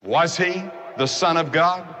Was he the Son of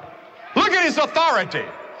God? Look at his authority.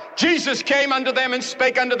 Jesus came unto them and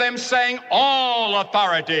spake unto them, saying, all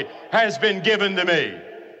authority has been given to me.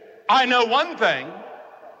 I know one thing.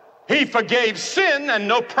 He forgave sin, and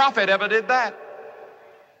no prophet ever did that.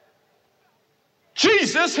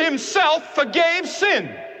 Jesus himself forgave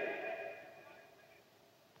sin.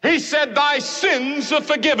 He said, thy sins are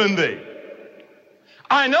forgiven thee.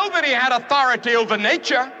 I know that he had authority over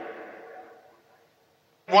nature.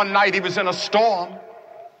 One night he was in a storm.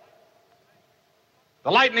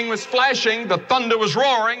 The lightning was flashing, the thunder was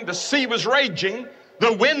roaring, the sea was raging,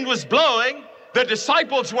 the wind was blowing, the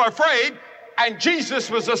disciples were afraid, and Jesus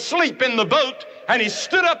was asleep in the boat, and he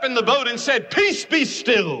stood up in the boat and said, peace, be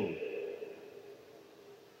still.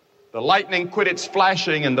 The lightning quit its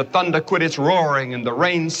flashing, and the thunder quit its roaring, and the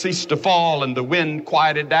rain ceased to fall, and the wind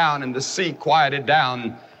quieted down, and the sea quieted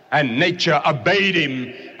down, and nature obeyed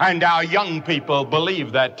him. And our young people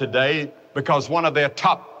believe that today, because one of their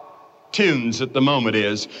top tunes at the moment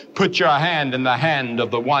is, put your hand in the hand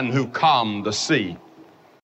of the one who calmed the sea.